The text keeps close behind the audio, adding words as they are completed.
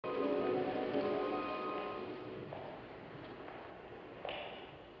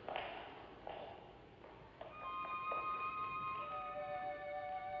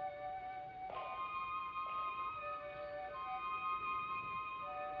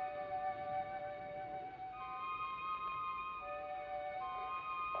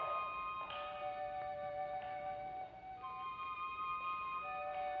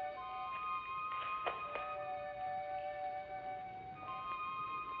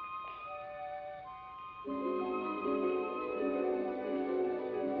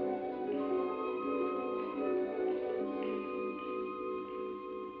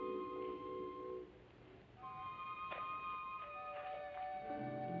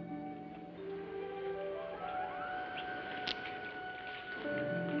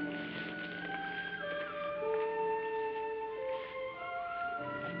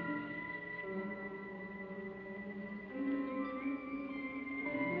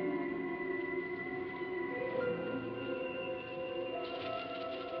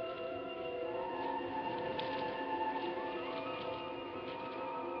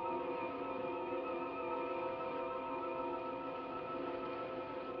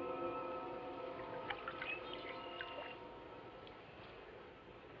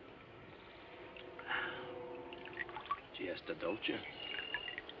esta dolce.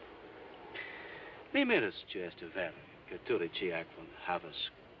 Mi miras ci esta vero, che tu reci aquan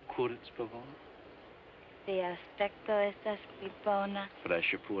havas curits pavon. Via aspecto estas pli bona.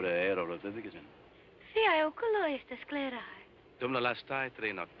 Fresce pure aero revivigen. Viae oculo estas clarai. Dum la lastai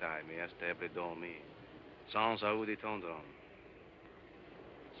 3 noctai mi est ebre dormi, sans audi tondron,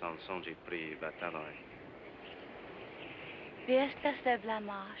 sans songi pri bataloi. Vi estas ebla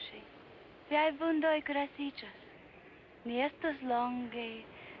marŝi. Viaj vundoj grasiĝas. Ni estas longe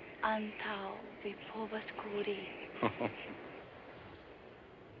antaŭ vi povas kuri.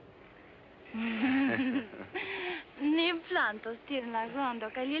 Ni plantos tiun la grondo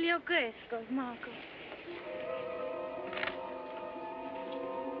kaj ilio kreskos, Marko.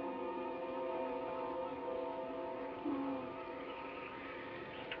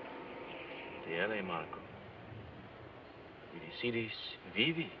 Tiele, Marco. Mi decidis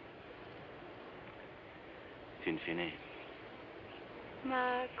vivi. Fin fine.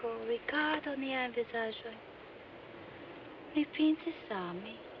 Marko, rigardu niajn vizaĝojn. Mi pensis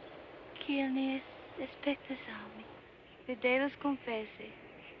same, kiel ni aspektas same. Vi devas konfesi,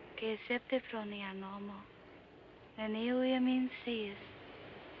 ke escepte pro nia nomo, neniu min scias.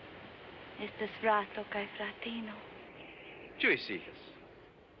 Estas frato kaj fratino. Ĉu vi scias?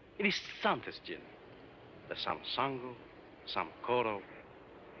 Ili sentas ĝin. La sama sango, sama koro,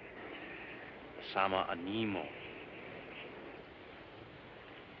 la sama animo.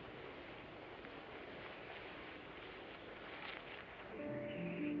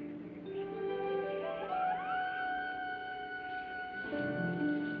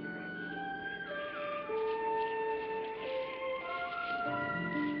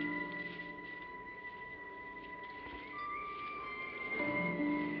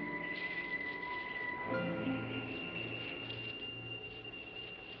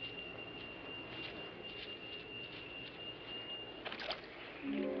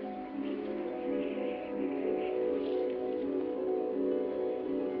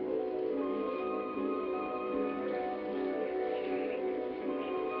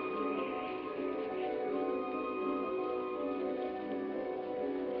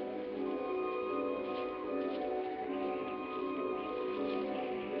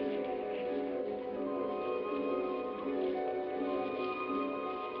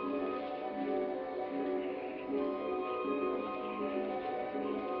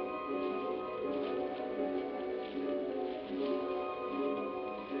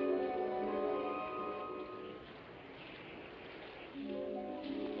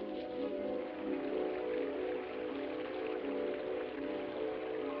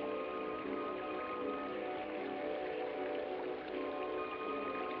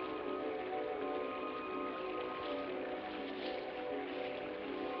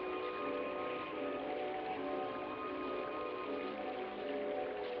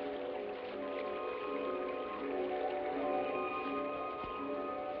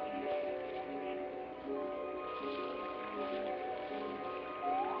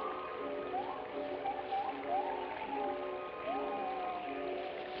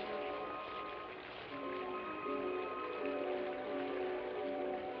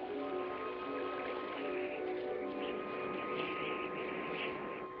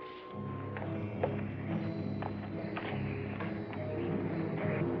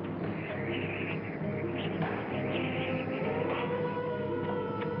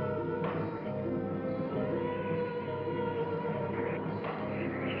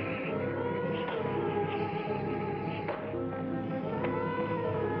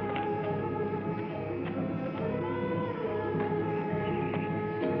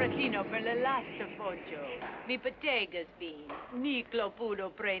 Per la lasta foggio, mi petegas vin, ni clopudo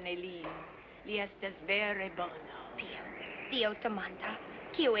prene lin. Li estas vere bono. Dio te manda.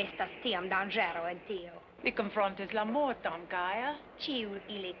 Kiu estas tiam danĝero en tio? Li konfrontas la morton, Gaia. Ĉiu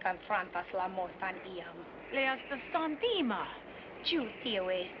ili konfrontas la morton iam. Li estas santima. Ĉu tio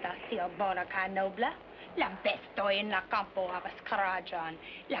estas tiel bona kaj nobla? La bestoj en la kampo havas kuraĝon.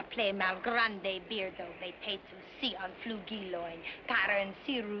 La plej malgrande birdo vepetus sian flugilojn, karen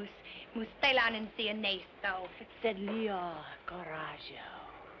sirus, mustelan en sia nesto. Sed lia coraggio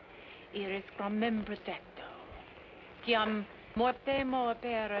iris quam mem protecto. Ciam mortemo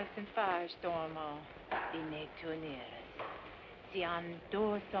aperas in firestormo, li ne tuniris. Sian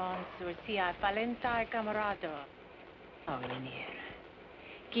dorson sur sia falentai camarado, aulinir.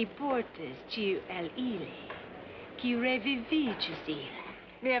 Qui portas ciu el ili, qui revivicis ila.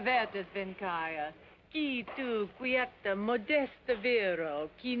 Mi avertas, Vencaia, qui tu quieta modesta viro,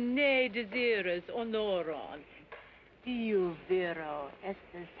 qui ne desiras honoron. Tiu viro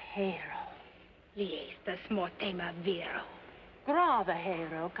estas hero. Li estas mortema viro. Grava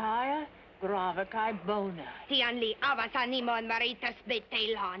hero, Kaya. Grava kai bona. Tian li havas animon maritas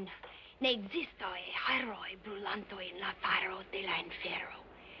betelon. Ne existoi heroi brulantoi in la faro de la infero.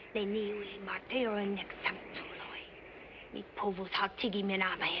 Neniui martiron exemptuloi. Mi povus haltigi min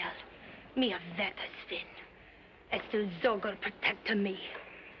amael. Mi avertas vin. Estu zogor protecta mi.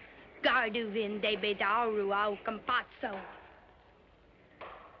 Gardu vin de bedauru au compazzo.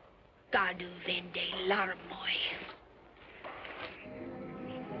 Gardu vin de larmoi.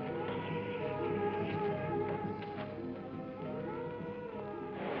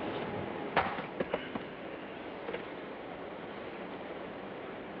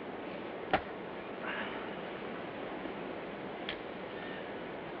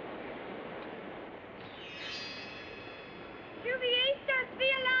 Ĉu vi estas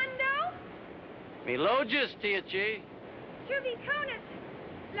violando? Mi loĝis tie ĉi. Ĉu vi konas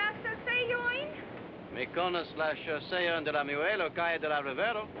la ŝosejojn? Mi konas la ŝoseon de la Muelo kaj de la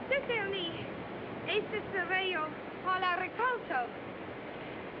rivero. Desel ni estas arejo por la rekolto.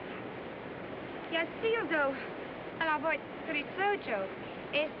 La sildo a la vortstrisoĝo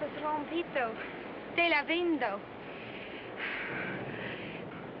estas rompito de la vindo.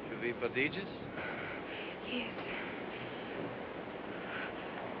 Ĉu vi perdiĝis? Yes.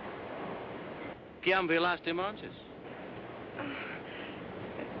 Kiam vi laste manĝis?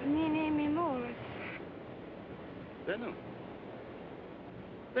 Mi ne memoras. Venu.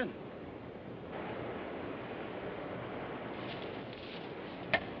 Venu.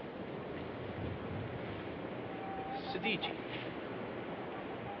 Sidiĝi.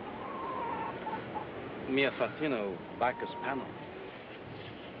 Mia fratino bakas panon.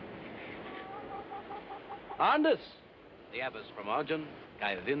 Andas! Li havas fromaĝon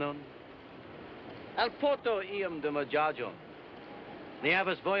kaj vinon. Alporto iom de manĝaĵon. Ni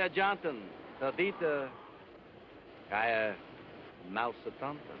havas vojaĝanton, perdita kaj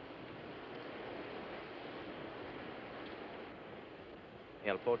malsatanta.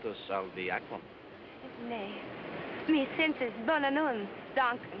 Mi alportos al vi akvon. Ne. Mi sentas bonan nun,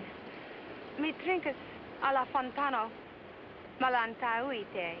 danken. Mi trinkas a la fontano malantaŭe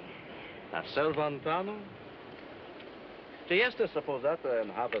te. La servantano? Ĝi estas supozata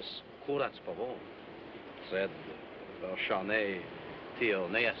en havas kuracpavon. Sed verŝajne tio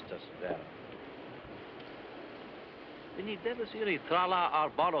ne estas vera. Vi ni devas iri tra la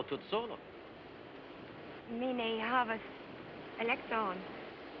arbaro tutsola. Mi ne havas elekton.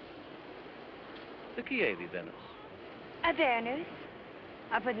 De kie vi venas? Avernus,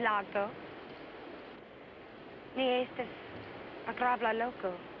 apud lago. Ne estas agrabla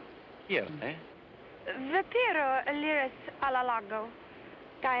loko. Kierne? Vapiro liras al la lago,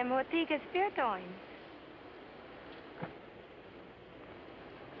 kaj mortigas birtojn.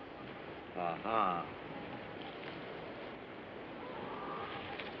 Aha.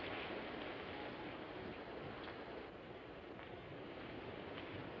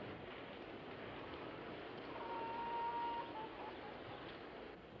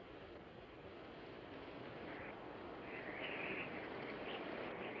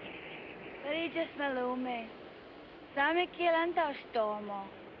 Fariĝas mallume. Same kiel antaŭ ŝtormo.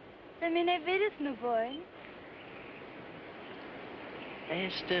 Se mi ne vidis nubojn.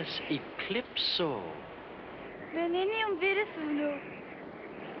 Estas eklipso. Mi neniam vidis unu.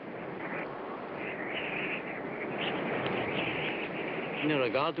 Ni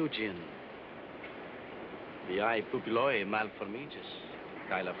rigardu ĝin. Viaj pupiloj malformiĝis,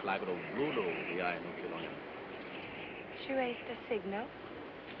 kaj la flagro brulo viajn okulojn. Ĉu estas signo?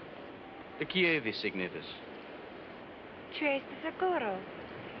 De kie vi signifis? Ĉu estas akoro?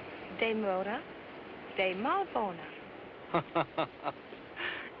 De bona, de malbona.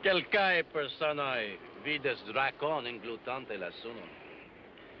 Kelkaj personoj vidas drakonin glutante la sunon.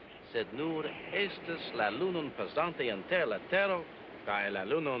 Sed nur estas la lunon pasante inter la tero kaj la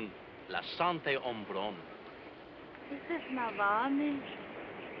lunon lasante ombron. Estas malvarme.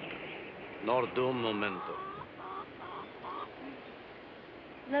 Nur dum momento.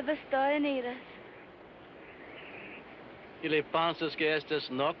 La bestoj eniras. Ili pensas ke estas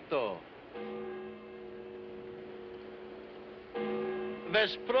nokto.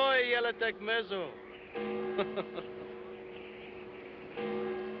 Vesproj je la tagmezo.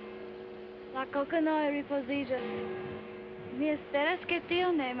 La kokonoj ripoziĝas. Mi esperas ke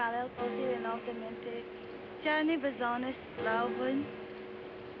tio ne malhelpos ilin altamente, ĉar ni bezonas laŭvojn.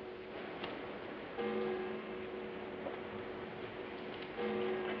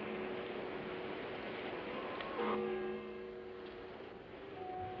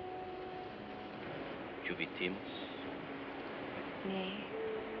 Ĉu vi timas? Ne.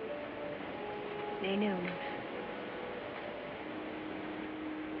 Ne nun.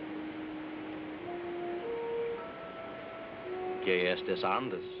 Que estes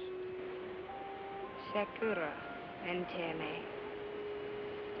andes? Secura en teme.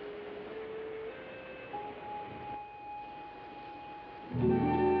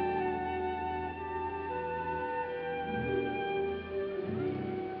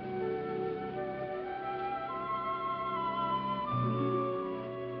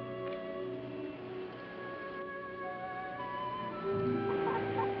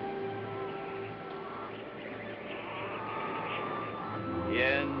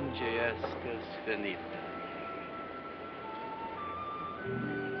 Ien estes finita.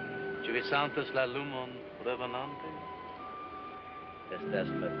 Ci santas la lumon revenante? Estes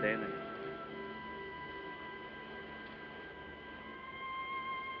matene.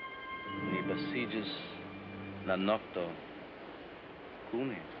 Ni pasigis la nocto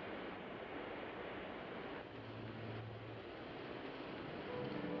cune.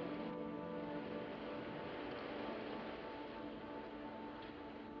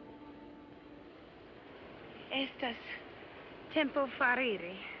 Estas tempo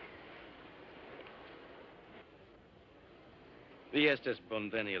fariri. Vi estes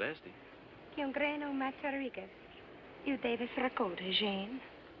bonveni resti? Cium greno maturigas. Iu devis raconte, Jane.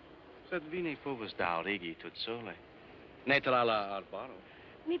 Sed vi ne povus daurigi tut sole. Ne tra la arbaro.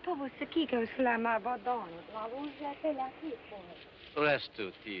 Mi povus secigos la marbodono, la usa de la tipo.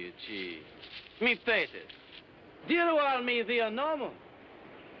 Restu tiu ci. Mi petis. Diru al mi via nomo.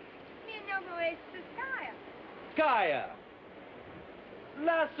 Mia nomo estes Gaia. Gaia.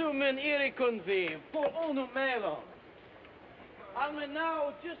 Lassu min iri con vi por unu melon.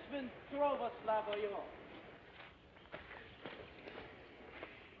 Almenau just vin trovas la vojon.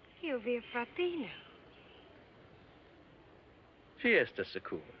 Io via fratino. Ci estas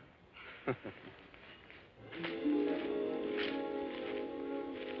secura.